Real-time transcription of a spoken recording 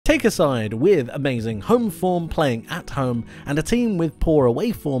Take a side with amazing home form playing at home and a team with poor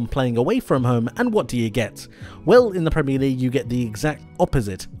away form playing away from home, and what do you get? Well, in the Premier League you get the exact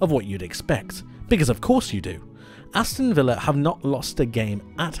opposite of what you'd expect, because of course you do. Aston Villa have not lost a game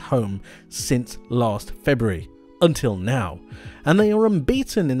at home since last February, until now, and they are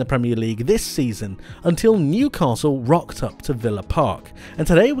unbeaten in the Premier League this season until Newcastle rocked up to Villa Park. And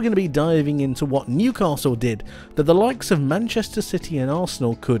today we're going to be diving into what Newcastle did that the likes of Manchester City and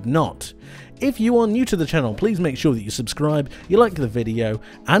Arsenal could not. If you are new to the channel, please make sure that you subscribe, you like the video,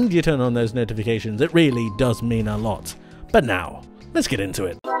 and you turn on those notifications. It really does mean a lot. But now, let's get into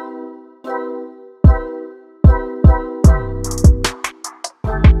it.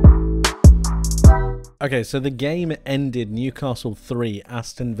 Okay, so the game ended Newcastle 3,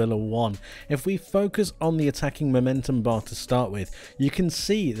 Aston Villa 1. If we focus on the attacking momentum bar to start with, you can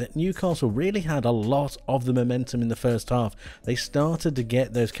see that Newcastle really had a lot of the momentum in the first half. They started to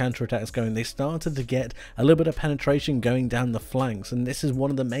get those counter-attacks going. They started to get a little bit of penetration going down the flanks, and this is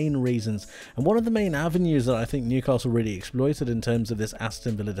one of the main reasons and one of the main avenues that I think Newcastle really exploited in terms of this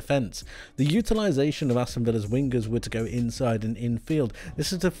Aston Villa defence. The utilisation of Aston Villa's wingers were to go inside and infield.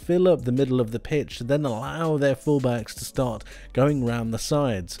 This is to fill up the middle of the pitch, to then allow their fullbacks to start going round the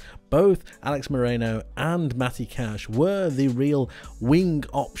sides. Both Alex Moreno and Matty Cash were the real wing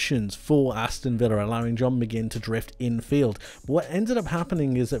options for Aston Villa, allowing John McGinn to drift infield. But what ended up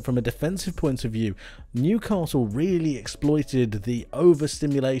happening is that from a defensive point of view, Newcastle really exploited the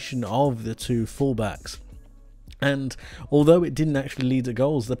overstimulation of the two fullbacks. And although it didn't actually lead to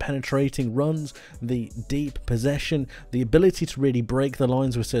goals, the penetrating runs, the deep possession, the ability to really break the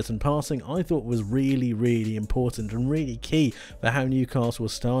lines with certain passing, I thought was really important and really key for how Newcastle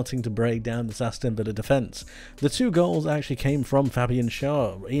was starting to break down this Aston Villa defence. The two goals actually came from Fabian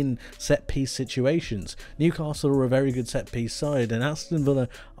Schär in set-piece situations. Newcastle are a very good set-piece side, and Aston Villa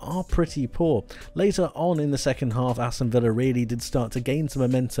are pretty poor. Later on in the second half, Aston Villa really did start to gain some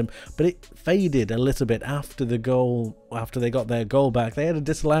momentum, but it faded a little bit after the goal, after they got their goal back. They had a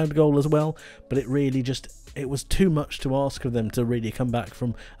disallowed goal as well, but it really just, it was too much to ask of them to really come back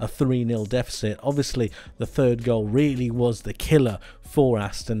from a 3-0 deficit. Obviously, the third goal really was the killer for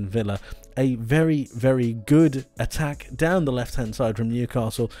Aston Villa. A very good attack down the left-hand side from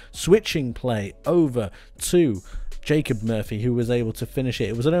Newcastle, switching play over to Jacob Murphy, who was able to finish it.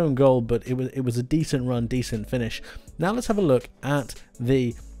 It was an own goal, but it was a decent run, decent finish. Now let's have a look at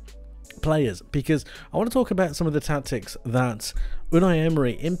the players, because I want to talk about some of the tactics that Unai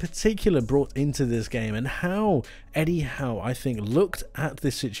Emery in particular brought into this game, and how Eddie Howe, I think, looked at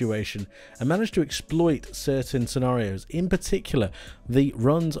this situation and managed to exploit certain scenarios, in particular the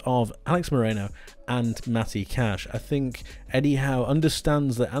runs of Alex Moreno and Matty Cash. I think Eddie Howe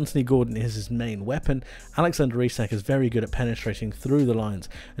understands that Anthony Gordon is his main weapon, Alexander Isak is very good at penetrating through the lines,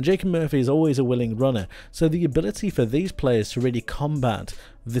 and Jacob Murphy is always a willing runner. So the ability for these players to really combat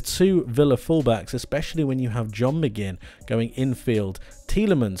the two Villa fullbacks, especially when you have John McGinn going infield,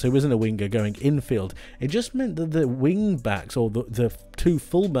 Tielemans, who isn't a winger, going infield, it just meant that the wing backs, or the two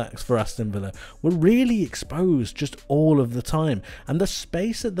fullbacks for Aston Villa, were really exposed just all of the time, and the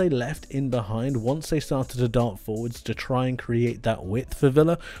space that they left in behind once they started to dart forwards to try and create that width for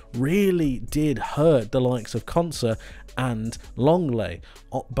Villa really did hurt the likes of Konsa and Longley,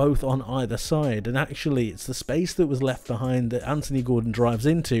 both on either side. And actually it's the space that was left behind that Anthony Gordon drives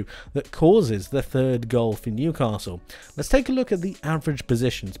into that causes the third goal for Newcastle. Let's take a look at the average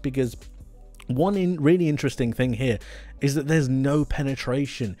positions, because one really interesting thing here is that there's no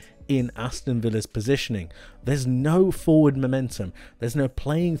penetration in Aston Villa's positioning. There's no forward momentum, there's no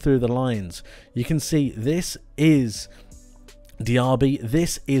playing through the lines. You can see this is Diaby,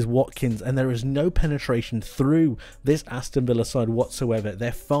 this is Watkins, and there is no penetration through this Aston Villa side whatsoever.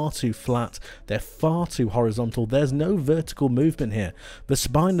 They're far too flat, they're far too horizontal, there's no vertical movement here. The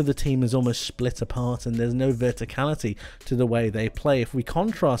spine of the team is almost split apart, and there's no verticality to the way they play. If we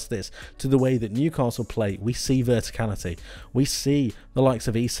contrast this to the way that Newcastle play, we see verticality. We see the likes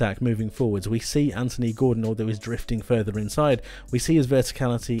of Isak moving forwards, we see Anthony Gordon, although he's drifting further inside, we see his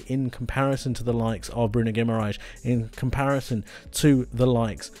verticality in comparison to the likes of Bruno Guimaraes, in comparison to the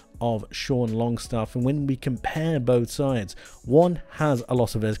likes of Sean Longstaff. And when we compare both sides, one has a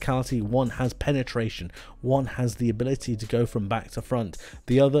lot of verticality, one has penetration, one has the ability to go from back to front,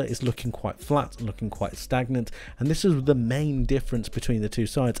 the other is looking quite flat, looking quite stagnant, and this is the main difference between the two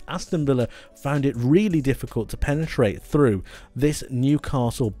sides. Aston Villa found it really difficult to penetrate through this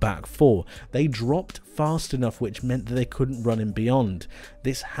Newcastle back four. They dropped fast enough, which meant that they couldn't run in beyond.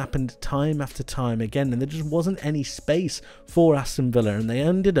 This happened time after time again, and there just wasn't any space for Aston Villa, and they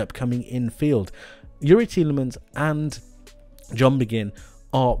ended up coming infield. Yuri Tielemans and John McGinn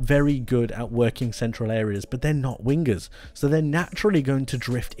are very good at working central areas, but they're not wingers, so they're naturally going to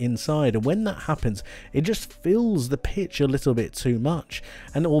drift inside, and when that happens it just fills the pitch a little bit too much.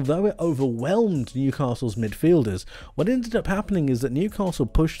 And although it overwhelmed Newcastle's midfielders, what ended up happening is that Newcastle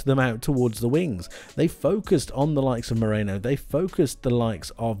pushed them out towards the wings. They focused on the likes of Moreno, they focused the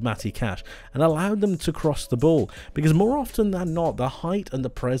likes of Matty Cash, and allowed them to cross the ball, because more often than not the height and the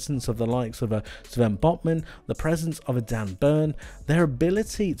presence of the likes of a Sven Botman, the presence of a Dan Burn, their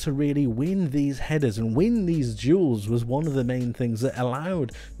ability to really win these headers and win these duels was one of the main things that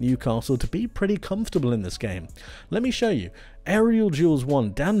allowed Newcastle to be pretty comfortable in this game. Let me show you. Aerial duels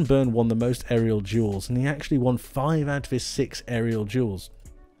won. Dan Burn won the most aerial duels, and he actually won 5 out of his 6 aerial duels.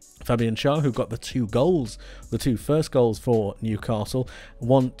 Fabian Schär, who got the 2 goals, the 2 first goals for Newcastle,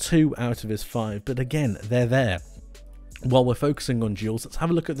 won 2 out of his 5, but again, they're there. While we're focusing on duels, let's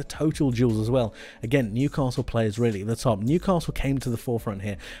have a look at the total duels as well. Again, Newcastle players really at the top. Newcastle came to the forefront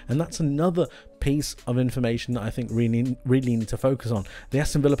here, and that's another piece of information that I think really need to focus on. The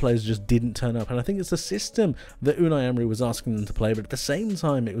Aston Villa players just didn't turn up, and I think it's the system that Unai Emery was asking them to play, but at the same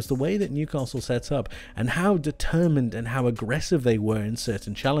time it was the way that Newcastle set up and how determined and how aggressive they were in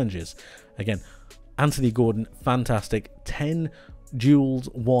certain challenges. Again, Anthony Gordon, fantastic. 10 duels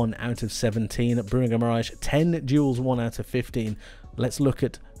 1 out of 17. Bruno Guimaraes, 10 duels 1 out of 15. Let's look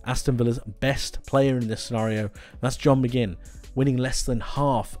at Aston Villa's best player in this scenario. That's John McGinn, winning less than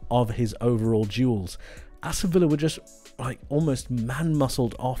half of his overall duels. Aston Villa were just like almost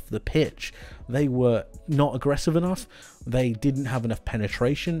man-muscled off the pitch. They were not aggressive enough. They didn't have enough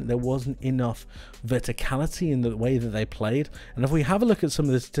penetration. There wasn't enough verticality in the way that they played. And if we have a look at some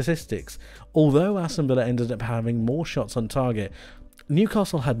of the statistics, although Aston Villa ended up having more shots on target,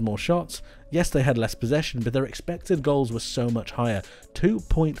 Newcastle had more shots. Yes, they had less possession, but their expected goals were so much higher.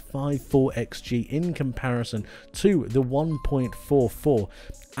 2.54 XG in comparison to the 1.44.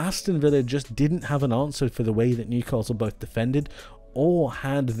 Aston Villa just didn't have an answer for the way that Newcastle both defended or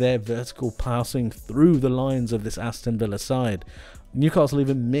had their vertical passing through the lines of this Aston Villa side. Newcastle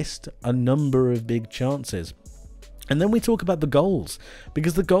even missed a number of big chances. And then we talk about the goals,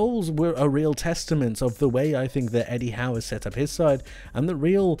 because the goals were a real testament of the way I think that Eddie Howe has set up his side and the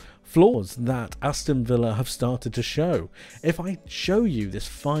real flaws that Aston Villa have started to show. If I show you this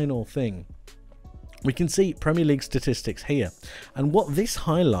final thing, we can see Premier League statistics here, and what this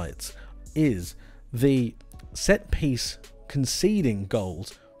highlights is the set piece conceding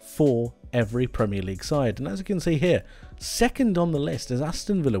goals for every Premier League side. And as you can see here, second on the list is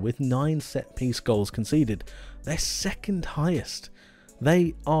Aston Villa with 9 set piece goals conceded. They're second highest.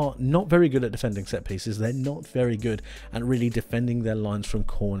 They are not very good at defending set pieces. They're not very good at really defending their lines from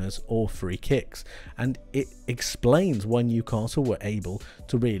corners or free kicks. And it explains why Newcastle were able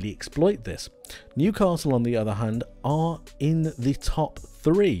to really exploit this. Newcastle, on the other hand, are in the top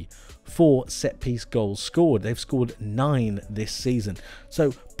 3 for set piece goals scored. They've scored 9 this season.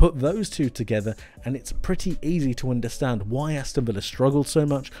 So put those two together and it's pretty easy to understand why Aston Villa struggled so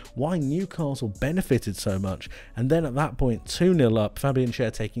much, why Newcastle benefited so much. And then at that point, 2-0 up, Fabian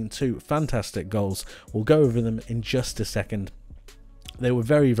Schär taking 2 fantastic goals. We'll go over them in just a second. They were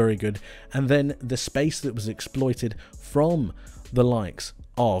very, very good. And then the space that was exploited from the likes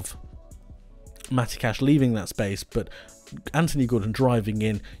of Matty Cash leaving that space, but Anthony Gordon driving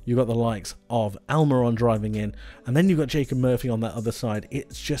in, you got the likes of Almiron driving in, and then you got Jacob Murphy on that other side.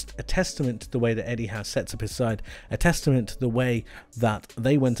 It's just a testament to the way that Eddie Howe sets up his side, a testament to the way that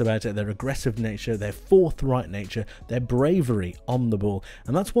they went about it, their aggressive nature, their forthright nature, their bravery on the ball.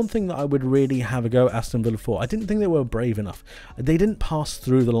 And that's one thing that I would really have a go at Aston Villa for. I didn't think they were brave enough. They didn't pass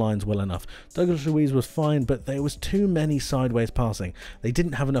through the lines well enough. Douglas Luiz was fine, but there was too many sideways passing. They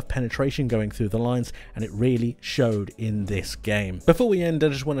didn't have enough penetration going through the lines, and it really showed in this game. Before we end, I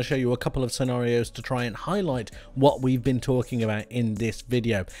just want to show you a couple of scenarios to try and highlight what we've been talking about in this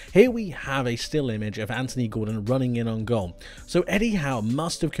video. Here we have a still image of Anthony Gordon running in on goal. So Eddie Howe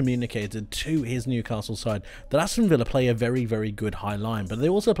must have communicated to his Newcastle side that Aston Villa play a very, very good high line, but they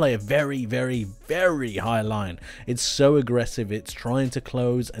also play a very, very, very high line. It's so aggressive, it's trying to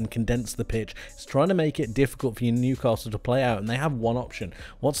close and condense the pitch, it's trying to make it difficult for Newcastle to play out, and they have one option.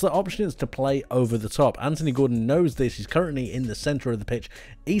 What's the option? Is to play over the top. Anthony Gordon knows this. He's currently in the center of the pitch.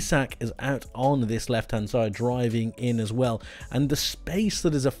 Isak is out on this left hand side driving in as well, and the space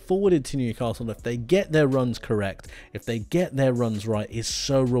that is afforded to Newcastle, if they get their runs correct, if they get their runs right, is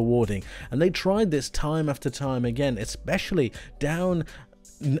so rewarding. And they tried this time after time again, especially down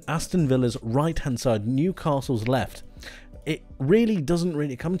Aston Villa's right hand side, Newcastle's left. It really doesn't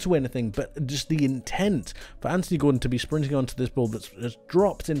really come to anything, but just the intent for Anthony Gordon to be sprinting onto this ball that's just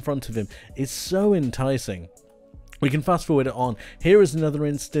dropped in front of him is so enticing. We can fast forward it on. Here is another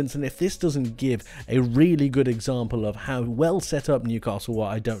instance, and if this doesn't give a really good example of how well set up Newcastle were,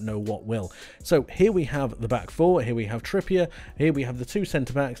 I don't know what will. So here we have the back four, here we have Trippier, here we have the two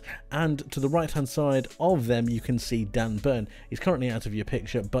centre-backs, and to the right-hand side of them you can see Dan Burn. He's currently out of your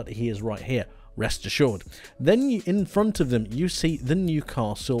picture, but he is right here. Rest assured. Then in front of them you see the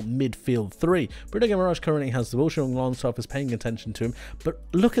Newcastle midfield three. Bruno Guimaraes currently has the ball, showing Lonsdorff is paying attention to him, but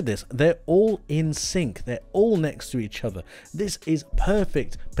look at this, they're all in sync, they're all next to each other. This is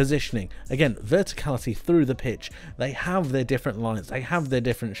perfect positioning. Again, verticality through the pitch. They have their different lines, they have their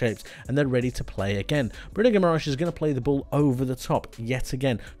different shapes, and they're ready to play again. Bruno Guimaraes is going to play the ball over the top yet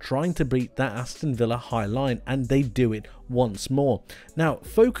again, trying to beat that Aston Villa high line, and they do it once more. Now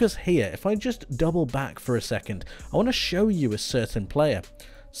focus here. If I just double back for a second, I want to show you a certain player.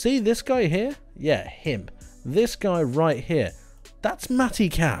 See this guy here? Yeah, him. This guy right here, that's Matty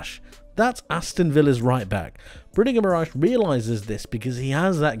Cash. That's Aston Villa's right back. Bruno Guimaraes realises this because he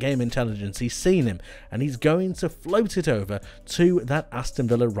has that game intelligence, he's seen him, and he's going to float it over to that Aston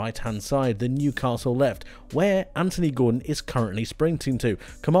Villa right hand side, the Newcastle left, where Anthony Gordon is currently sprinting to.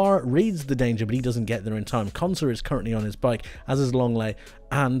 Kamara reads the danger, but he doesn't get there in time. Konsa is currently on his bike, as is Longley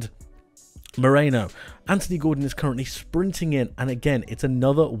and Moreno. Anthony Gordon is currently sprinting in, and again it's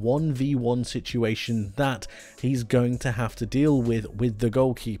another 1v1 situation that he's going to have to deal with the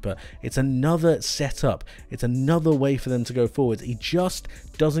goalkeeper. It's another setup, it's another way for them to go forward. He just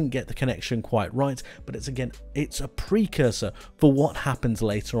doesn't get the connection quite right, but it's a precursor for what happens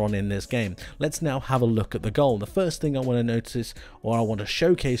later on in this game. Let's now have a look at the goal. The first thing I want to notice, or I want to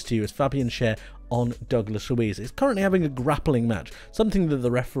showcase to you, is Fabian Schär on Douglas Luiz. He's currently having a grappling match, something that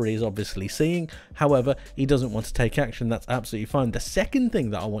the referee is obviously seeing. However, he doesn't want to take action. That's absolutely fine. The second thing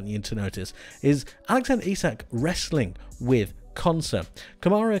that I want you to notice is Alexander Isak wrestling with Konsa.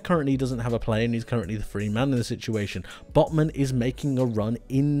 Kamara currently doesn't have a play, and he's currently the free man in the situation. Botman is making a run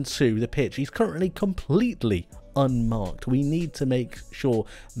into the pitch. He's currently completely unmarked. We need to make sure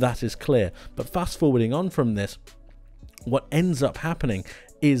that is clear. But fast forwarding on from this, what ends up happening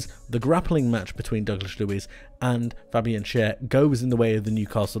is the grappling match between Douglas Luiz and Fabian Schär goes in the way of the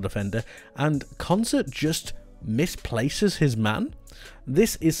Newcastle defender, and Konsa just misplaces his man.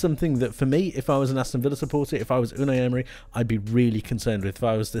 This is something that, for me, if I was an Aston Villa supporter, if I was Unai Emery, I'd be really concerned with. If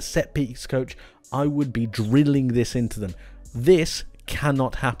I was the set piece coach, I would be drilling this into them. This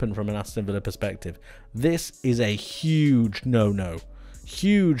cannot happen from an Aston Villa perspective. This is a huge no-no.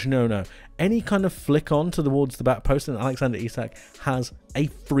 Huge no-no. Any kind of flick on towards the back post, and Alexander Isak has a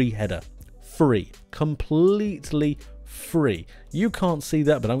free header. Free. Completely free. You can't see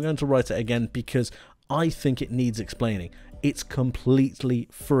that, but I'm going to write it again because I think it needs explaining. It's completely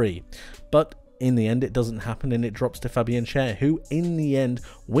free. But in the end, it doesn't happen, and it drops to Fabian Schär, who in the end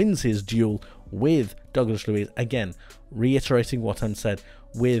wins his duel with Douglas Luiz. Again, reiterating what I'm said,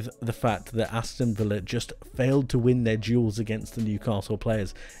 with the fact that Aston Villa just failed to win their duels against the Newcastle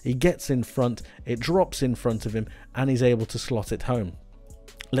players. He gets in front, it drops in front of him, and he's able to slot it home.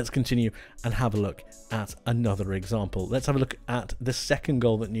 Let's continue and have a look at another example. Let's have a look at the second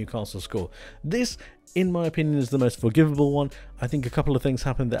goal that Newcastle score. This, in my opinion, is the most forgivable one. I think a couple of things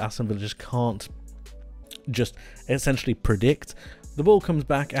happened that Aston Villa just can't essentially predict. The ball comes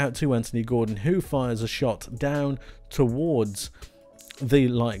back out to Anthony Gordon, who fires a shot down towards the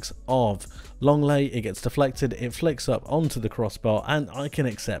likes of Longley. It gets deflected, it flicks up onto the crossbar, and I can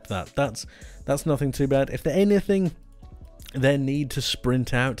accept that. That's nothing too bad. If there's anything, they need to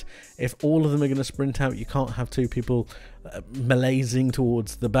sprint out. If all of them are going to sprint out, you can't have two people meleeing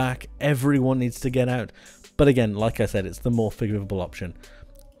towards the back. Everyone needs to get out. But again, like I said, it's the more forgivable option.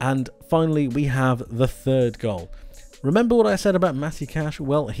 And finally, we have the third goal. Remember what I said about Matty Cash?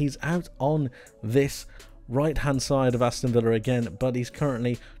 Well, he's out on this right hand side of Aston Villa again, but he's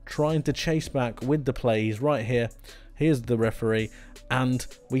currently trying to chase back with the play. He's right here. Here's the referee, and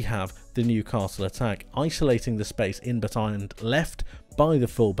we have the Newcastle attack isolating the space in behind, left by the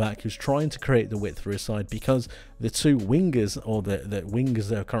fullback, who's trying to create the width for his side, because the two wingers, or the wingers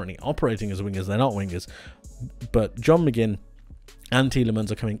that are currently operating as wingers, they're not wingers, but John McGinn and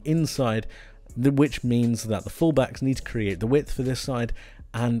Tielemans are coming inside, which means that the fullbacks need to create the width for this side,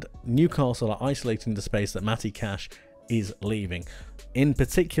 and Newcastle are isolating the space that Matty Cash is leaving. In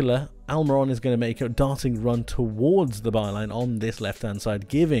particular, Almiron is going to make a darting run towards the byline on this left-hand side,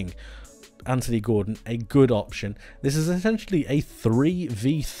 giving Anthony Gordon a good option. This is essentially a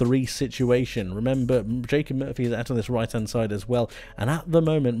 3v3 situation. Remember, Jacob Murphy is out on this right hand side as well, and at the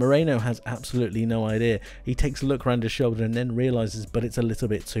moment Moreno has absolutely no idea. He takes a look around his shoulder and then realizes, but it's a little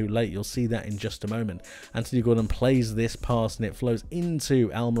bit too late. You'll see that in just a moment. Anthony Gordon plays this pass and it flows into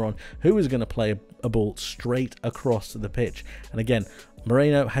Almiron, who is going to play a ball straight across the pitch. And again,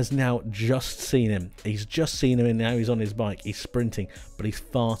 Moreno has now just seen him. He's just seen him and now he's on his bike. He's sprinting, but he's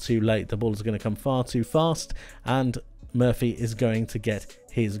far too late. The ball is going to come far too fast and Murphy is going to get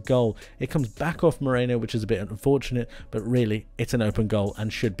his goal. It comes back off Moreno, which is a bit unfortunate, but really it's an open goal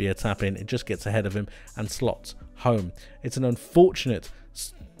and should be a tap in. It just gets ahead of him and slots home. It's an unfortunate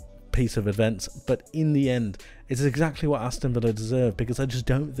piece of events, but in the end it's exactly what Aston Villa deserved, because I just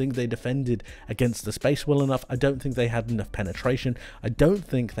don't think they defended against the space well enough. I don't think they had enough penetration. I don't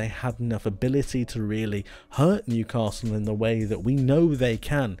think they had enough ability to really hurt Newcastle in the way that we know they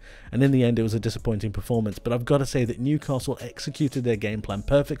can, and in the end it was a disappointing performance. But I've got to say that Newcastle executed their game plan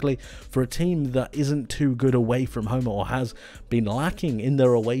perfectly for a team that isn't too good away from home or has been lacking in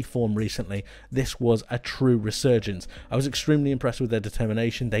their away form recently. This was a true resurgence. I was extremely impressed with their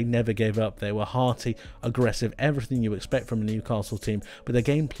determination. They never gave up. They were hearty, aggressive, everything you expect from a Newcastle team, but their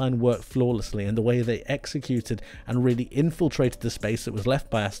game plan worked flawlessly, and the way they executed and really infiltrated the space that was left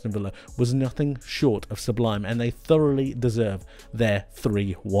by Aston Villa was nothing short of sublime, and they thoroughly deserve their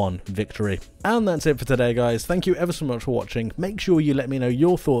 3-1 victory. And that's it for today, guys. Thank you ever so much for watching. Make sure you let me know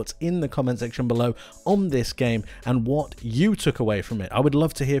your thoughts in the comment section below on this game and what you took away from it. I would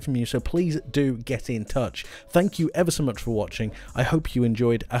love to hear from you, so please do get in touch. Thank you ever so much for watching. I hope you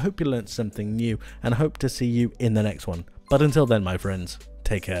enjoyed, I hope you learned something new, and I hope to see you in the next one. But until then, my friends,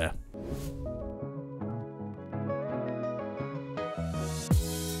 take care.